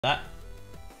That.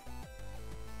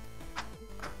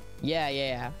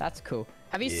 Yeah. That's cool.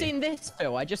 Have you seen this,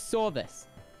 Phil? I just saw this.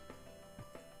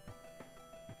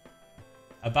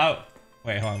 Wait,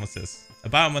 hold on. What's this?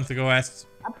 About a month ago, I asked.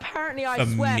 Apparently, I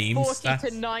swear 40 stats?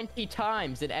 to 90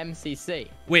 times in MCC.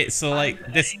 Wait, so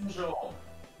like this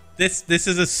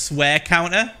is a swear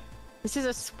counter? This is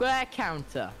a square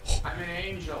counter. I'm an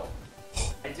angel.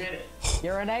 I did it.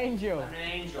 You're an angel. I'm an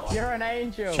angel. You're an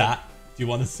angel. Chat, do you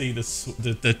want to see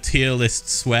the tier list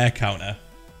swear counter?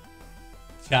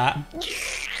 Chat.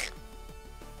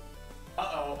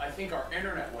 Uh-oh, I think our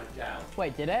internet went down.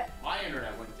 Wait, did it? My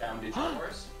internet went down. Did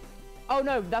yours? Oh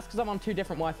no, that's because I'm on 2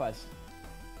 different Wi-Fis.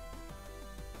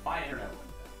 My internet went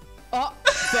down. Oh,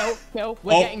 Phil,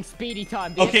 we're getting speedy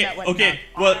time. The internet went down.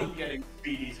 Well, I'm getting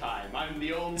speedy time. I'm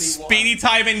the only speedy one.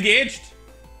 time engaged.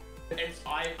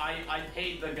 I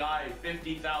paid the guy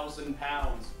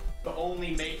 £50,000 to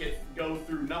only make it go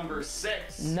through number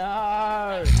 6.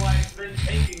 No. That's why it's been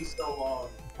taking so long.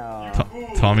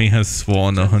 Oh. Tommy has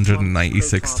sworn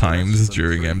 196 times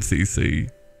during MCC.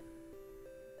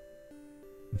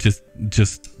 Just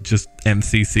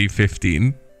MCC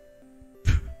 15.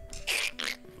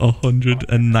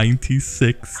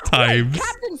 196 times. Wait,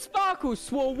 Captain Sparkle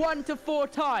swore 1 to 4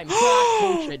 times. That's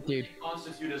bullshit, dude.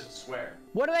 Constitute as a swear.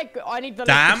 What do they? I need the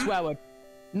Damn. list of swear word.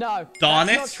 No, Darn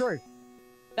that's it. not true.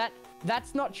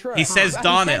 That's not true. He says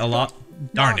darn it a lot.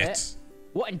 Darn it.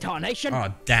 What intonation?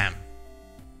 Oh, damn.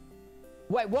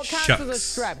 Wait, what counts as a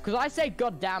swear? Because I say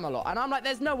goddamn a lot, and I'm like,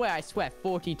 there's no way I swear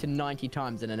 40 to 90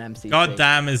 times in an MCC.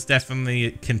 Goddamn is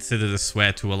definitely considered a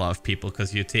swear to a lot of people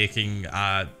because you're taking,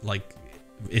 like,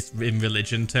 it's in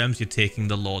religion terms, you're taking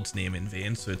the Lord's name in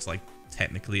vain, so it's like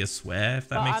technically a swear, if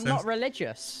that makes sense. I'm not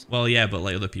religious. Well, yeah, but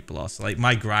like other people are. So like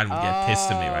my gran would get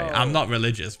pissed at me, right? I'm not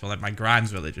religious, but like my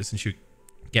gran's religious, and she'd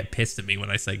get pissed at me when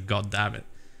I say "God damn it."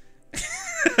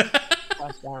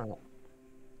 God damn it.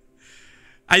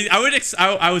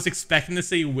 I was expecting to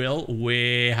see Will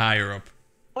way higher up.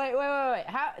 Wait.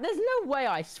 How? There's no way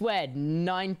I sweared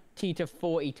 90 to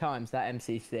 40 times that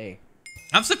MCC.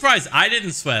 I'm surprised I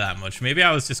didn't swear that much. Maybe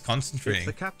I was just concentrating.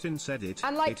 The captain said it.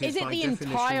 And like, is it the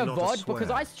entire VOD? Because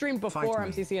I streamed before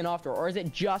MCC and after, or is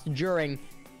it just during?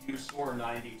 You swore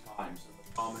 90 times.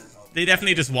 They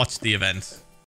definitely just watched the event.